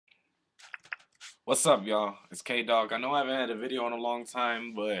What's up, y'all? It's KDawg. I know I haven't had a video in a long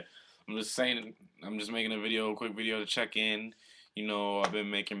time, but I'm just saying, I'm just making a quick video to check in. I've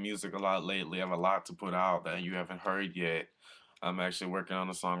been making music a lot lately. I have a lot to put out that you haven't heard yet. I'm actually working on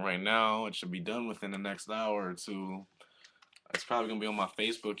a song right now. It should be done within the next hour or two. It's probably gonna be on my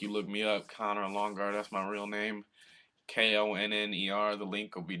Facebook. You look me up, Connor Longar. That's my real name, Konner. The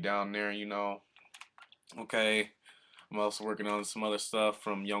link will be down there. Okay. I'm also working on some other stuff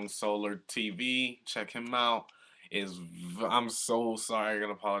from YoungSolarTV. Check him out. I'm so sorry. I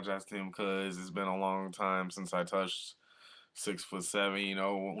gotta apologize to him because it's been a long time since I touched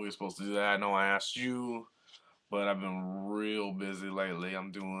 6'7". We were supposed to do that. I know I asked you, but I've been real busy lately.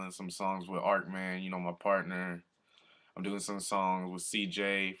 I'm doing some songs with Arkman, my partner. I'm doing some songs with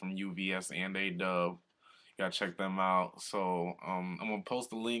CJ from UVS and KDawg. You gotta check them out. So I'm gonna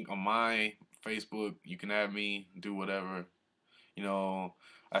post a link on my Facebook. You can add me, do whatever. You know,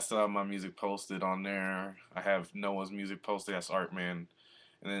 I still have my music posted on there. I have Noah's music posted. That's Artman.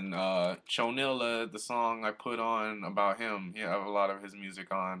 And then Chonilla, the song I put on about him, I have a lot of his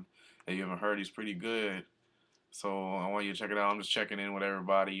music on that you haven't heard. He's pretty good. So I want you to check it out. I'm just checking in with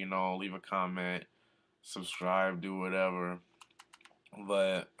everybody. Leave a comment, subscribe, do whatever.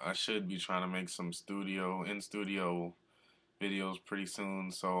 But I should be trying to make some in studio videos pretty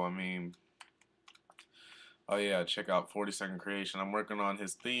soon. So oh yeah, check out 40 Second Creation. I'm working on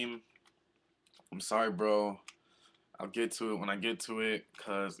his theme. I'm sorry, bro. I'll get to it when I get to it,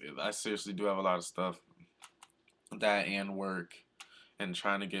 because I seriously do have a lot of stuff, that and work, and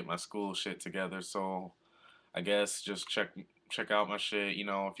trying to get my school shit together. So I guess just check out my shit.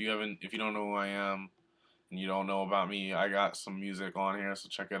 If you don't know who I am and you don't know about me, I got some music on here, so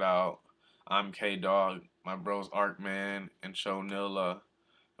check it out. I'm KDawg. My bro's Arkman and Chonilla,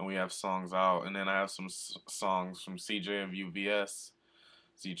 and we have songs out. And then I have some songs from CJ of UVS,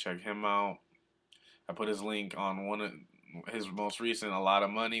 so you check him out. I put his link on one of his most recent, A Lot of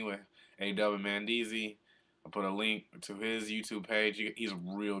Money with A.W. Mandeezy. I put a link to his YouTube page. He's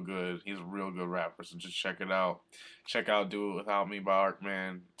real good. He's a real good rapper, so just check it out. Check out Do It Without Me by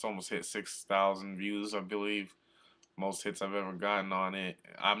Arkman. It's almost hit 6,000 views, I believe. Most hits I've ever gotten on it.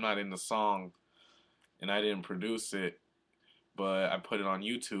 I'm not in the song, and I didn't produce it, but I put it on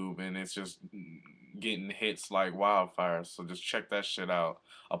YouTube, and it's just getting hits like wildfire. So just check that shit out.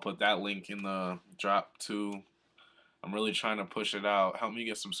 I'll put that link in the drop too. I'm really trying to push it out. Help me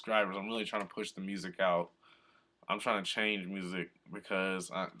get subscribers. I'm really trying to push the music out. I'm trying to change music because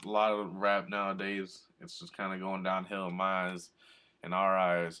a lot of rap nowadays, it's just kind of going downhill in my eyes, in our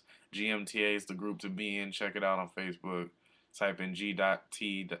eyes. GMTA is the group to be in. Check it out on Facebook. Type in G,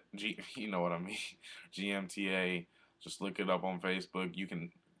 you know what I mean. GMTA. Just look it up on Facebook. You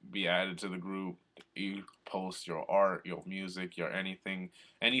can be added to the group. You post your art, your music, your anything,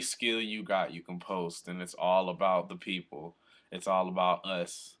 any skill you got, you can post, and it's all about the people. It's all about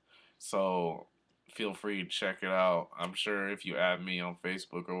us. So feel free to check it out. I'm sure if you add me on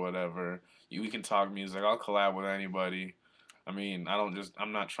Facebook or whatever, we can talk music. I'll collab with anybody. I'm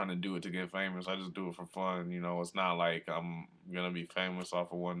not trying to do it to get famous. I just do it for fun. It's not like I'm gonna be famous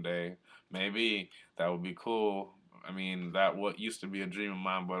off of one day. Maybe that would be cool. That what used to be a dream of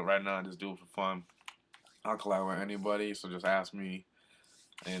mine, but right now I just do it for fun. I'll collab with anybody, so just ask me,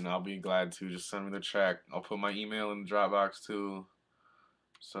 and I'll be glad to. Just send me the track. I'll put my email in the Dropbox too.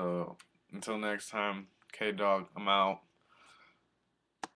 So until next time, KDawg, I'm out.